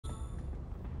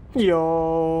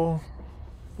Yo,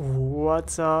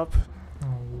 what's up?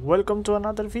 Welcome to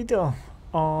another video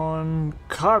on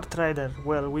KartRider.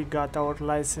 Well, we got our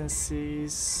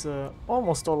licenses,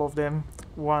 almost all of them.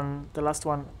 The last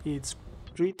one, it's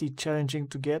pretty challenging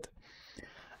to get.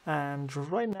 And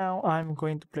right now, I'm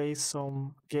going to play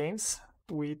some games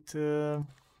with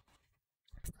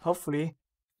hopefully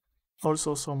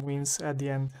also some wins at the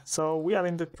end. So we are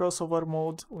in the crossover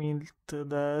mode with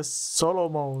the solo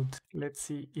mode. Let's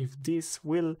see if this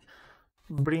will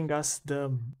bring us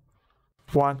the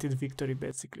wanted victory,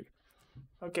 basically.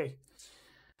 Okay,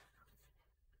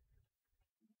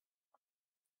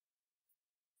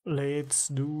 let's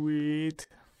do it.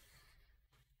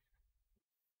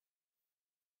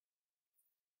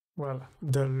 Well,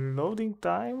 the loading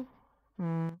time,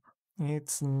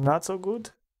 it's not so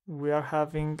good. We are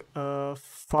having a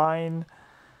fine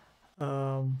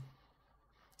well,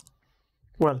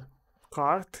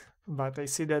 cart, but I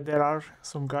see that there are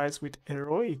some guys with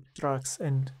heroic trucks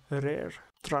and rare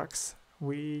trucks,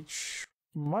 which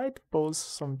might pose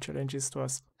some challenges to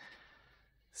us.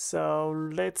 So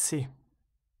let's see.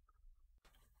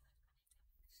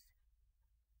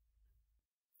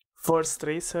 First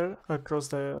racer across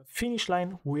the finish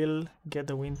line will get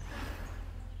the win.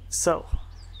 So,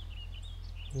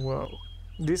 whoa,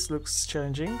 this looks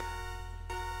challenging.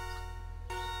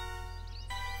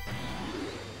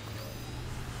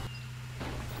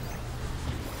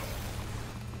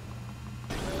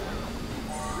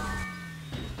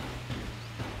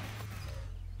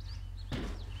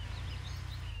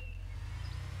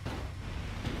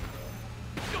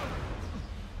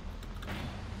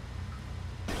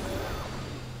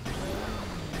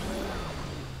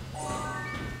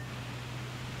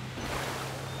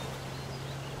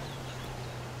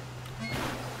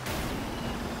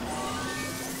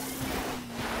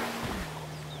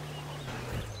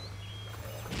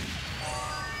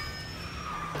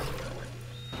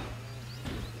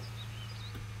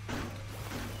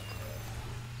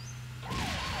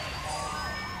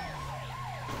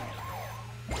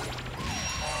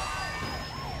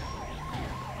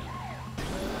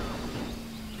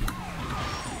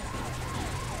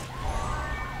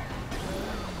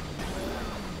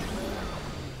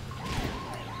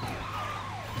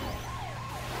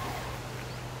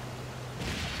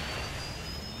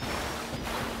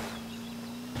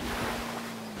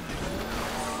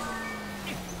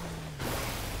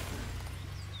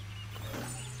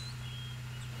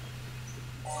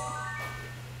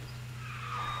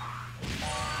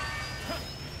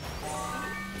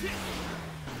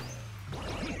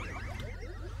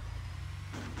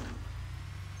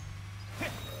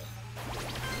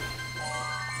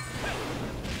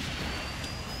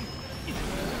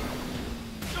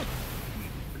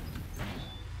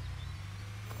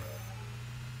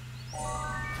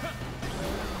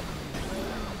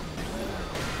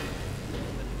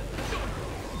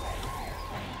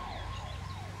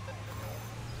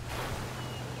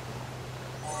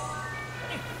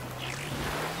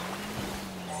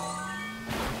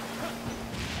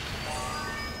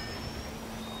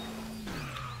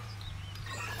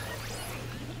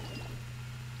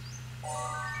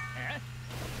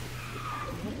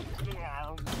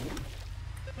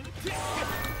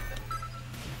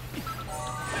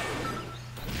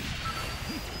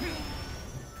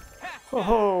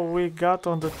 Oh, we got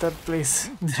on the third place.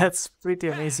 That's pretty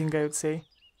amazing, I would say.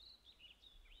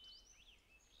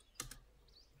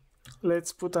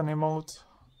 Let's put an emote.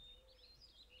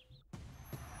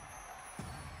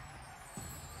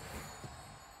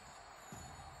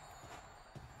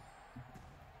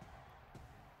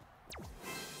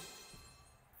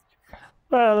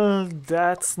 Well,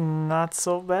 that's not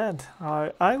so bad.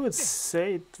 I would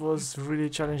say it was really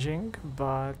challenging,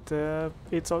 but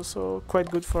it's also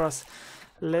quite good for us.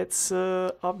 Let's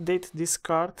update this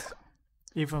cart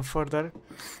even further.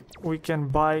 We can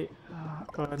buy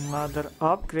another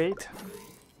upgrade.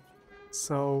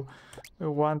 So we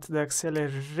want the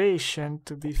acceleration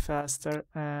to be faster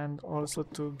and also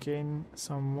to gain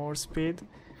some more speed.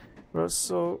 We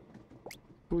also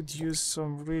could use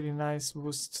some really nice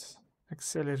boost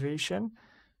acceleration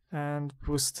and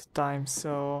boost time,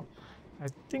 so I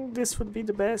think this would be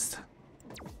the best.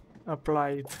 Apply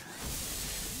it.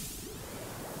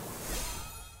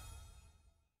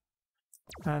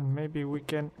 And maybe we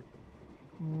can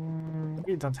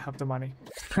we don't have the money.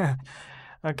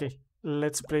 Okay,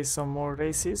 let's play some more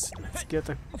races. Let's get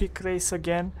a quick race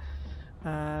again,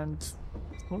 and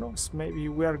who knows, maybe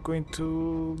we are going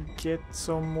to get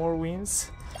some more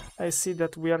wins. I see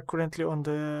that we are currently on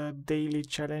the daily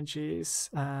challenges,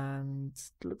 and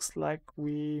it looks like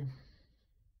we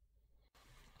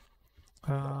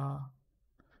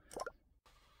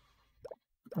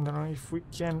I don't know if we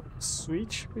can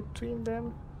switch between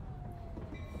them.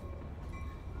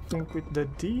 I think with the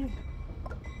D.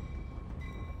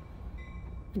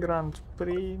 Grand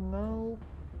Prix, no.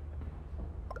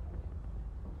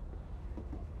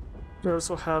 We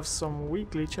also have some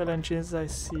weekly challenges, I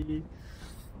see.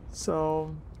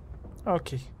 So,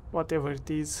 okay, whatever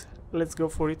it is, let's go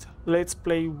for it. Let's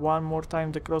play one more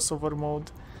time the crossover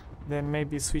mode, then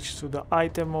maybe switch to the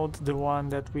item mode, the one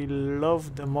that we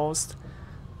love the most.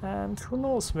 And who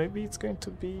knows, maybe it's going to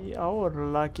be our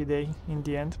lucky day in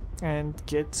the end and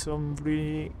get some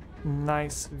really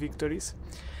nice victories.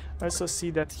 I also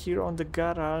see that here on the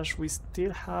garage we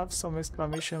still have some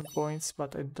exclamation points,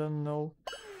 but I don't know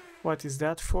what is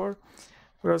that for.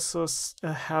 We also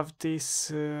have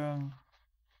this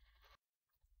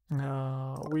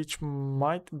which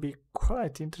might be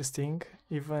quite interesting.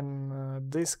 Even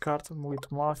this card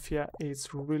with Mafia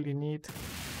is really neat.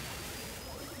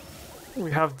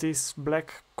 We have this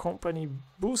black company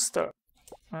booster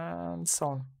and so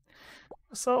on.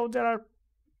 So there are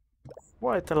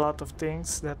quite a lot of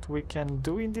things that we can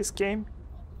do in this game,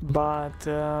 but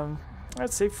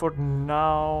let's say for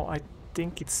now I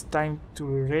think it's time to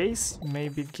race,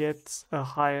 maybe get a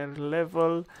higher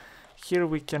level. Here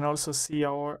we can also see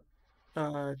our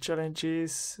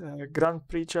challenges, Grand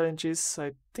Prix challenges.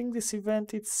 I think this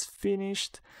event is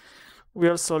finished. We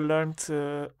also learned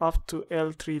up to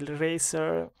L3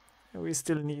 Racer. We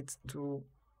still need to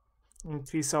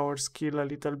increase our skill a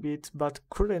little bit, but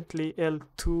currently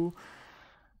L2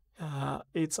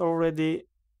 it's already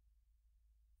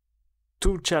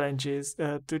too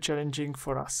challenging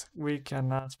for us. We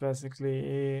cannot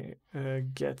basically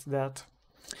get that,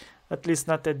 at least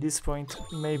not at this point.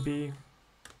 Maybe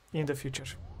in the future,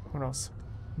 who knows.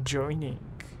 Joining,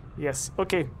 yes,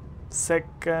 okay.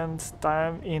 Second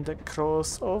time in the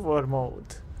crossover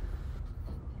mode.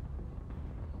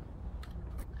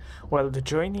 Well, the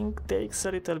joining takes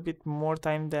a little bit more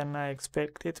time than I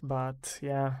expected, but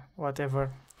yeah,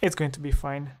 whatever, it's going to be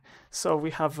fine. So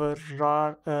we have a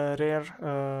rare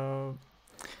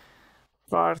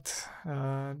part.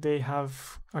 They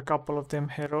have a couple of them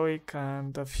heroic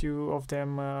and a few of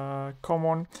them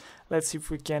common. Let's see if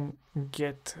we can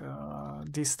get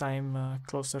this time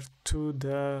closer to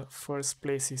the first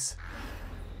places.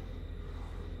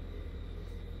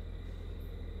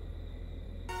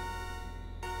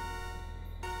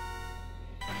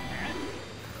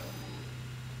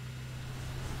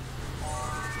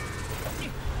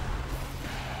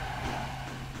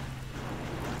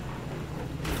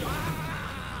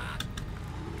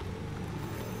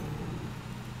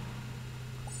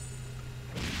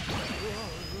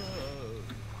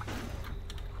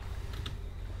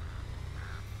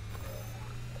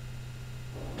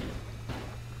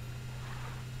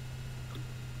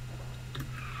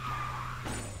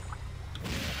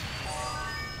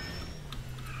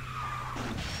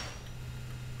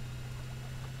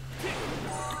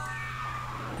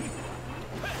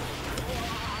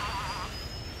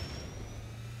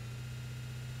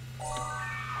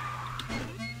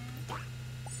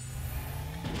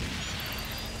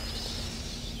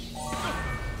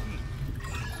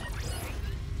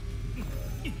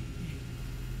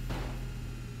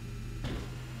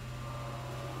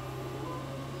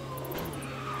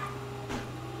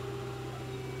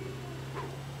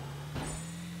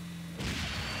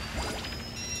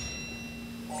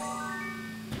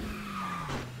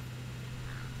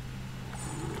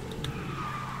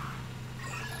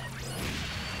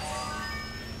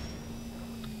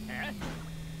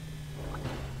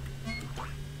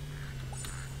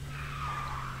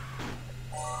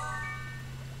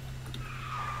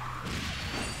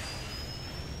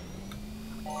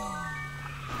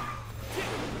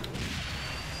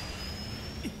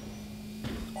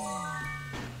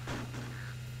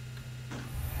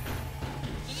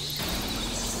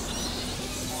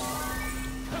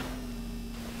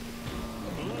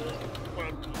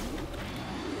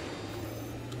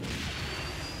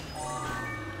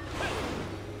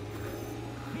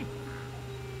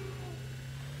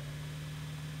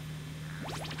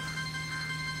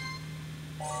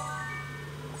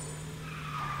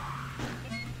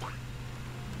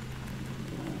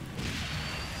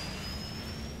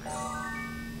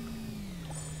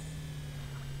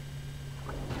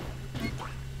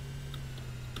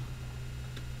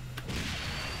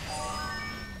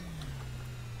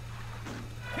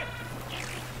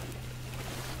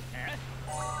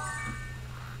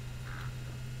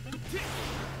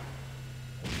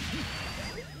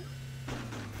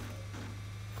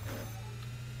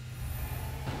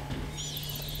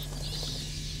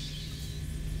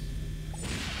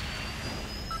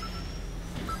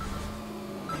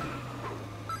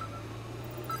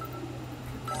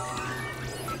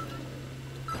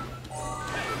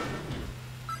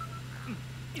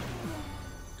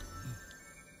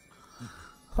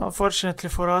 Unfortunately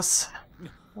for us,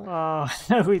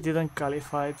 we didn't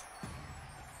qualify.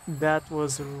 That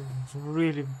was a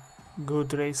really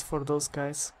good race for those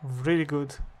guys. Really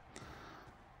good.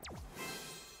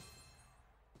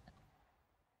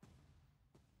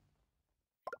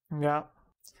 Yeah.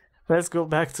 Let's go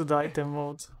back to the item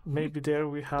mode. Maybe there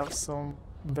we have some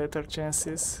better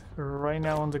chances. Right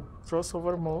now on the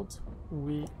crossover mode,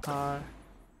 we are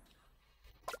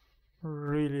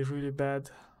really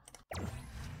bad.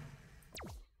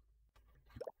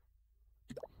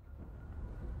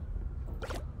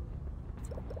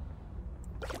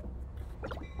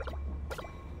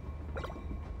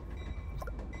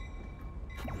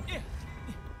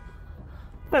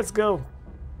 Let's go.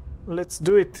 Let's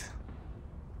do it.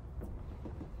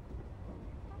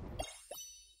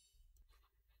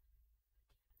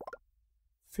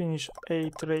 Finish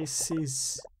 8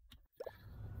 races.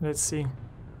 Let's see.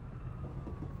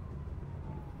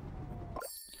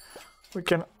 We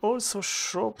can also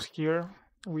shop here.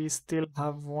 We still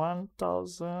have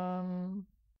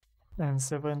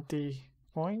 1070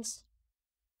 points.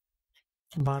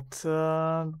 But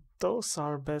those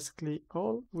are basically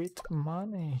all with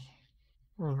money.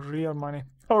 Real money.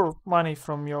 Or money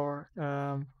from your...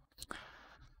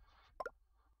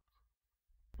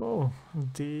 Oh,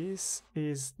 this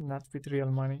is not with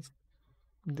real money.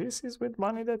 This is with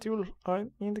money that you'll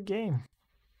earn in the game.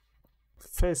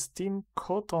 Festin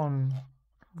cotton.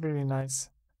 Really nice.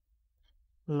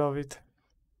 Love it.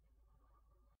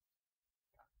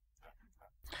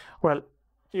 Well,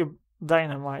 you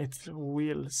dynamite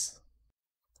wheels.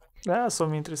 There are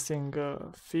some interesting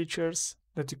features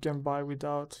that you can buy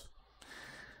without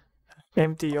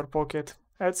empty your pocket.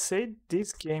 I'd say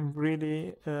this game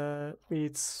really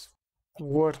it's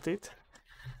worth it,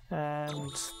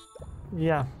 and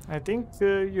yeah, I think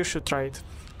you should try it.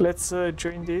 Let's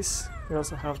join this. We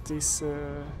also have this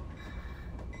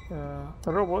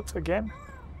robot again,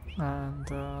 and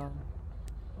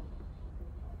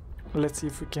let's see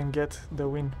if we can get the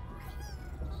win.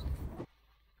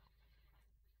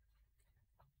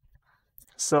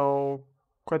 So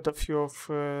quite a few of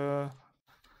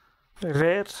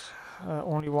rare,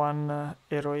 only one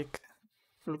heroic.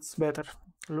 Looks better.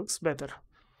 Looks better.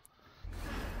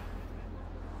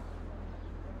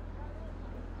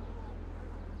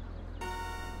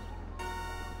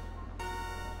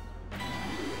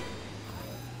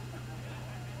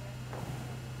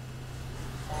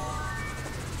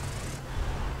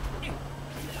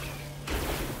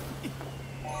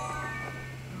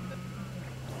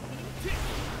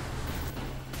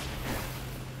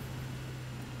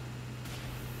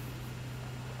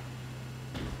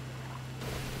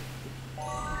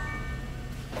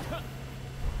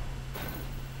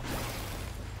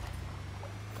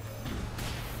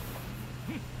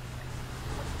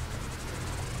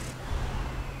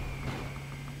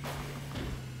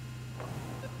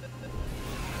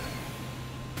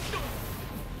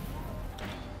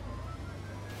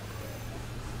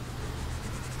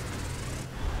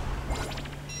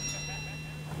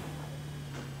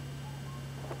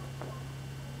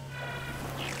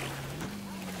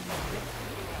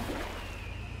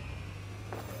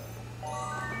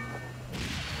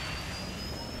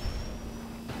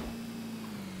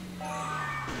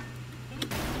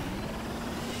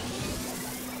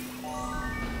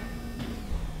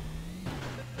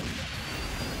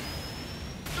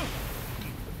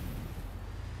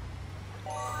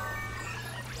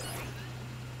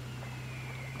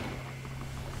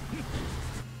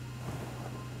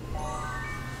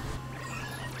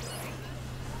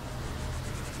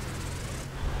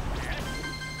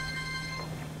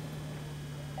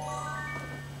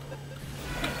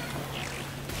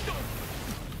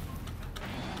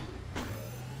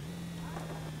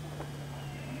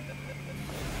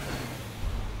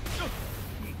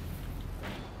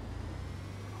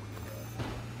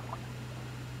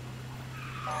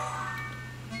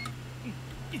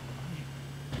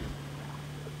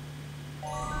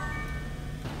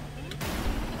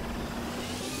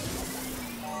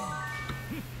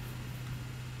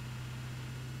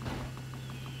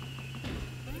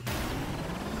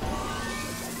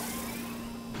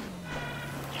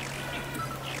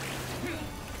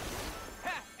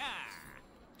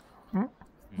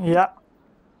 Yeah.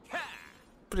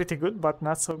 Pretty good, but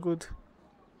not so good.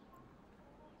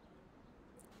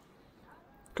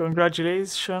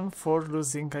 Congratulations for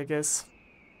losing, I guess.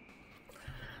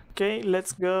 Okay,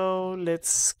 let's go. Let's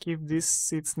skip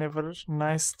this. It's never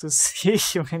nice to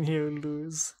see when you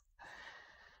lose.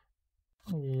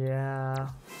 Yeah.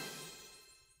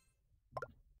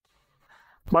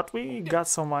 But we got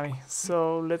some money,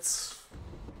 so let's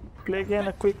play again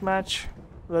a quick match.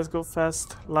 let's go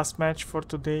fast. Last match for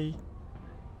today.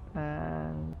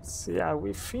 And yeah,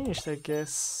 we finished, I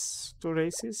guess, 2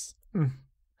 races.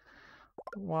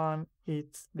 One,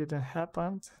 it didn't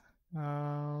happen.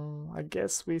 I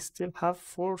guess we still have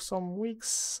for some weeks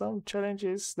some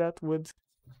challenges that would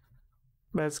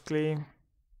basically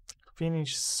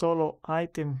finish solo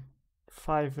item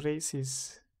 5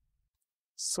 races,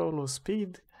 solo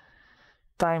speed,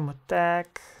 time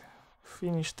attack,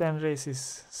 finish 10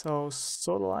 races. So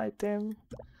solo item,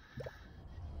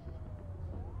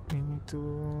 we need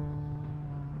to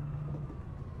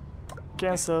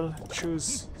cancel,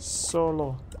 choose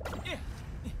solo.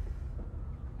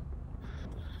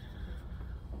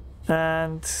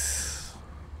 And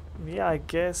yeah, I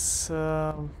guess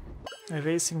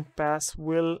racing pass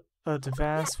will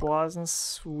advance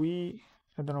once we,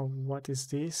 I don't know what is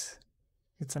this,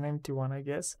 it's an empty one, I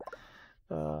guess.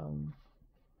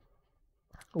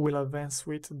 Will advance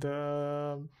with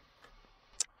the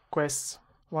quests.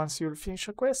 Once you'll finish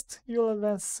a quest, you'll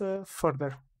advance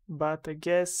further. But I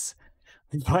guess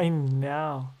by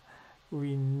now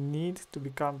we need to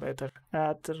become better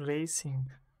at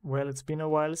racing. Well, it's been a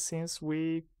while since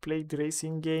we played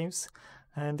racing games,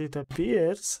 and it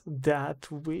appears that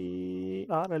we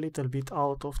are a little bit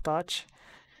out of touch.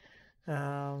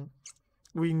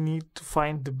 We need to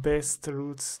find the best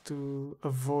routes to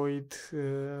avoid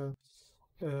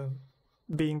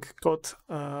being caught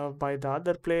by the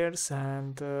other players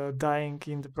and dying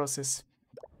in the process.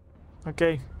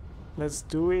 Okay, let's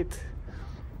do it.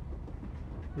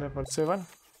 Level 7.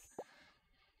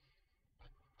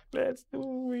 Let's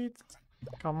do it.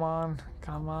 Come on,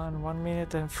 come on. 1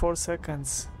 minute and 4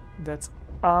 seconds. That's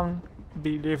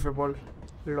unbelievable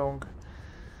long.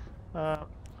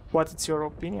 What is your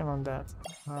opinion on that?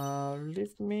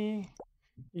 Leave me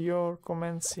your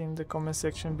comments in the comment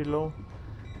section below.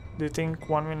 Do you think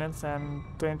 1 minute and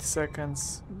 20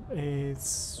 seconds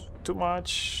is too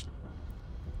much?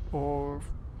 Or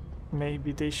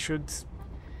maybe they should,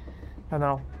 I don't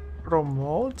know,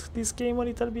 promote this game a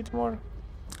little bit more?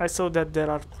 I saw that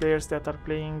there are players that are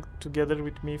playing together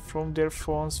with me from their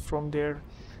phones, from their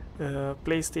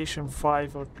PlayStation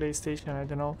 5 or PlayStation, I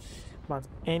don't know. But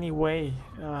anyway,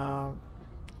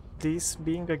 this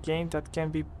being a game that can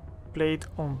be played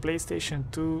on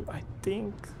PlayStation 2, I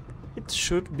think it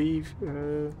should be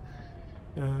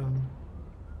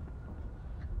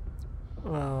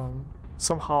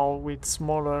somehow with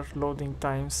smaller loading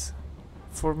times.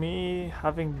 For me,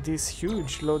 having this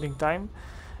huge loading time,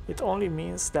 it only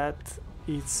means that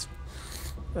it's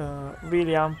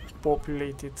really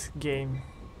unpopulated game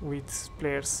with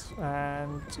players,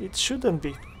 and it shouldn't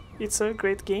be. It's a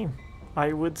great game.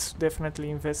 I would definitely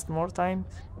invest more time,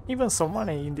 even some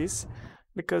money in this,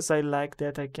 because I like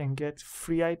that I can get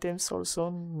free items also,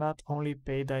 not only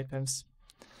paid items.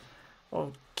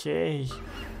 Okay.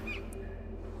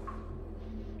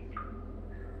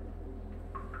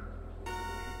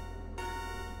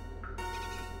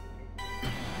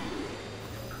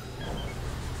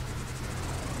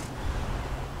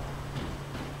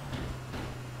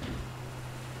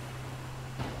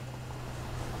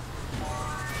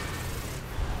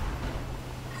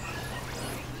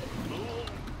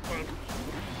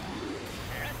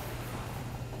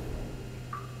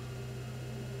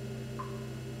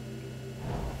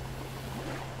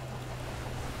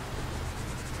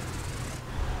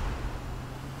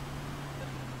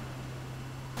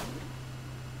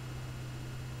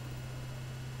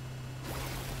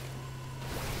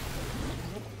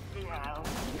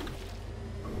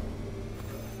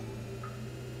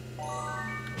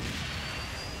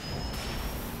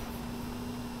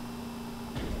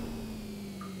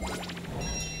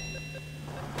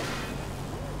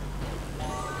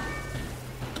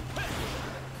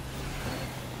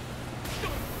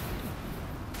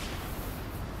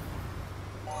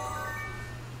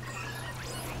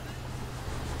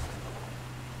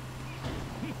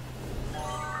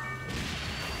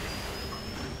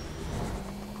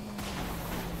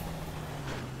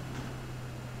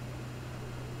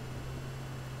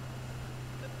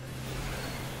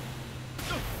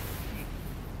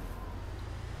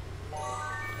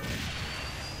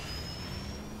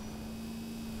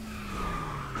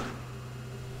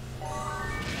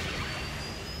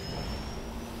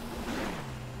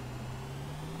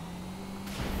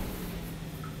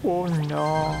 Oh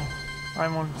no,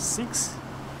 I'm on 6.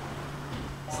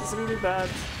 This is really bad.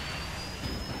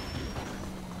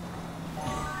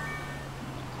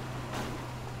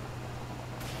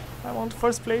 I'm on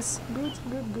first place. Good,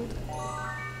 good, good.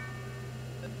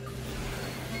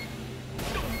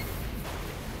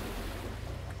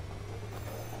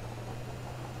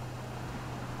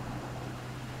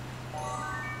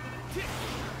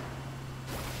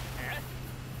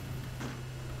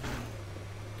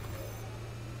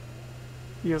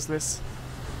 Useless.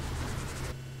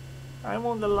 I'm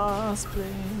on the last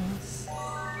place.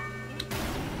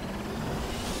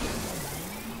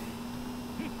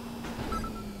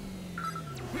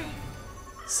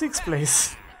 Sixth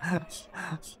place.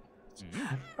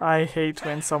 I hate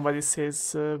when somebody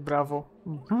says bravo.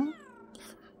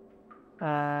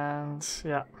 And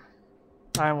yeah,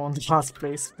 I'm on the last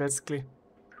place basically.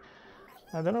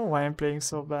 I don't know why I'm playing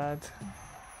so bad.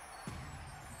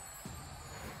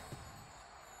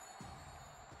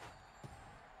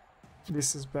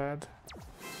 This is bad.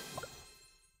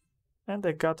 And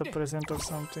I got a present or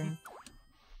something.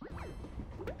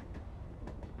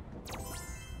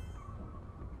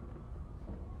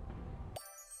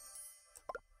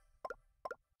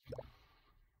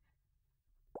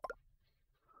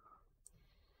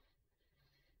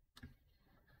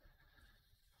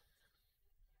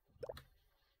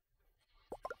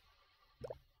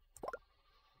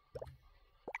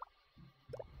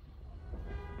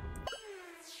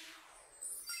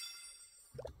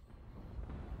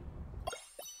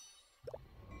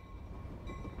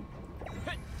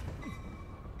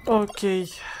 Okay,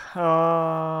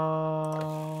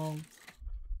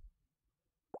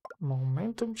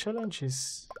 momentum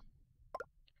challenges.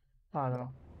 I don't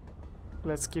know.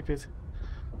 Let's keep it.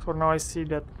 For now I see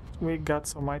that we got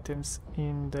some items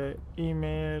in the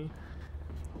email.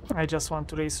 I just want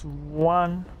to race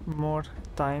one more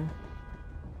time.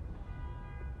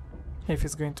 If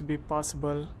it's going to be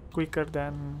possible quicker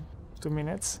than 2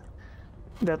 minutes,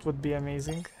 that would be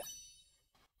amazing.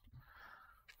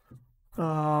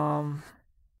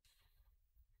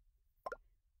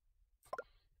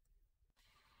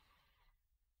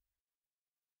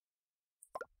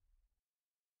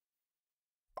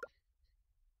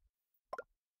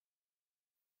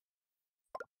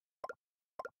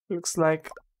 Looks like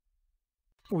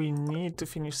we need to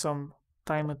finish some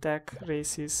time attack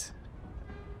races.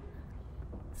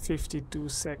 52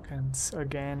 seconds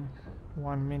again,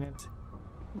 1 minute.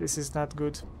 This is not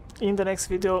good. In the next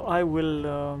video I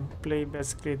will play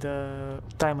basically the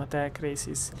time attack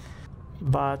races,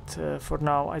 but for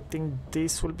now I think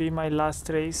this will be my last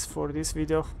race for this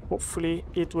video. Hopefully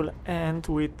it will end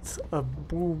with a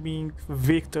booming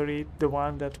victory, the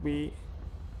one that we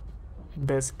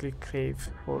basically crave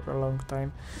for a long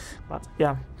time. But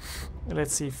yeah,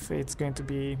 let's see if it's going to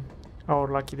be our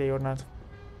lucky day or not.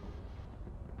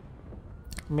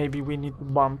 Maybe we need to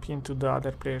bump into the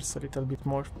other players a little bit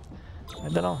more. I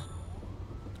don't know.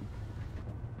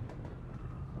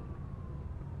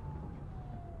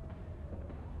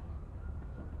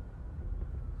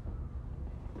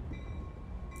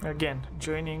 Again,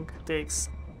 joining takes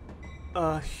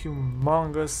a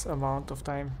humongous amount of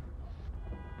time.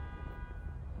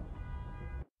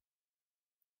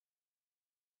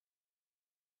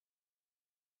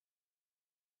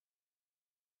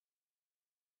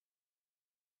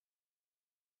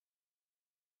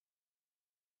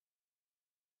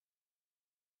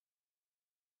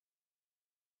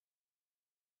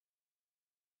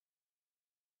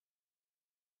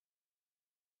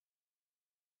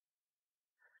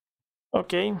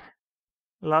 Okay,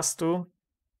 last two.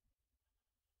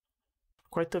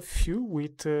 Quite a few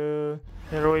with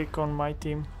heroic on my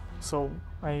team, so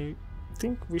I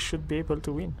think we should be able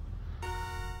to win.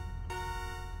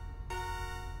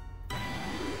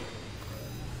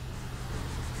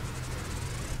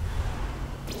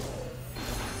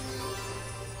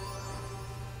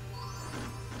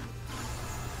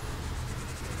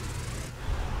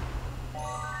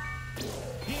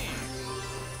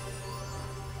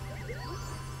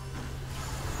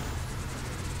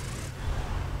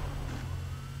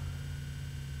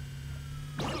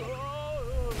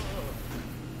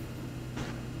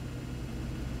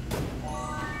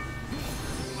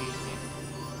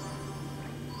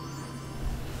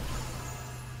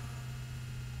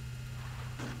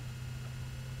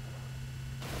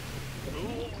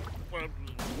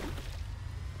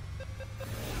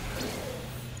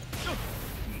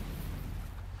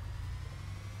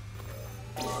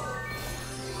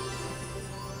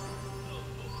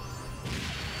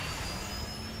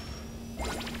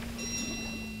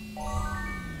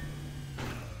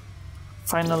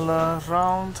 Final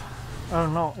round. Oh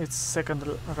no, it's second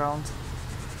round.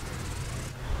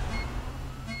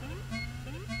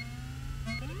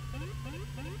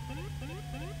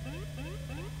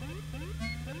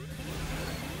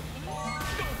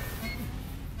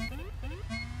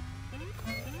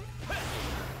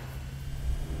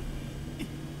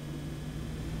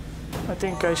 I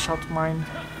think I shot mine.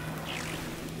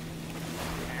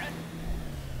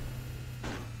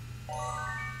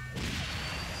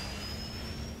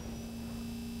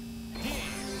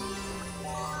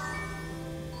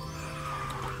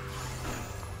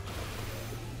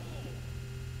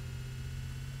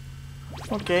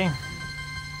 Okay.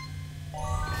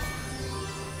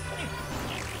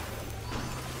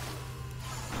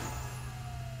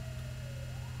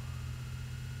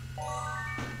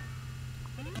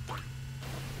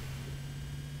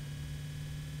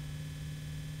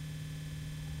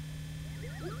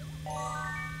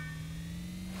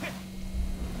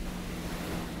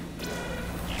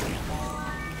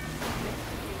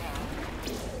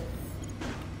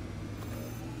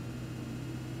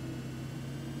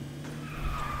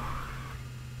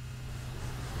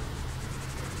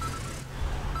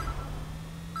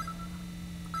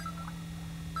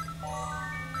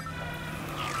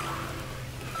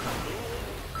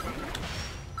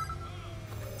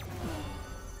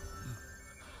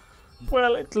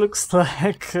 Well, it looks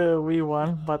like we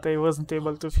won, but I wasn't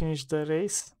able to finish the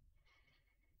race.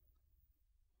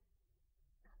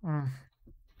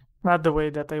 Not the way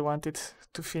that I wanted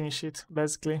to finish it,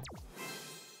 basically.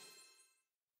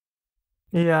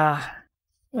 Yeah.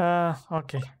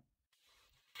 Okay.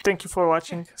 Thank you for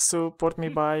watching. Support me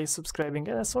by subscribing,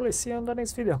 and as always, see you on the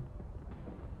next video.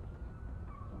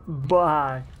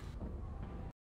 Bye.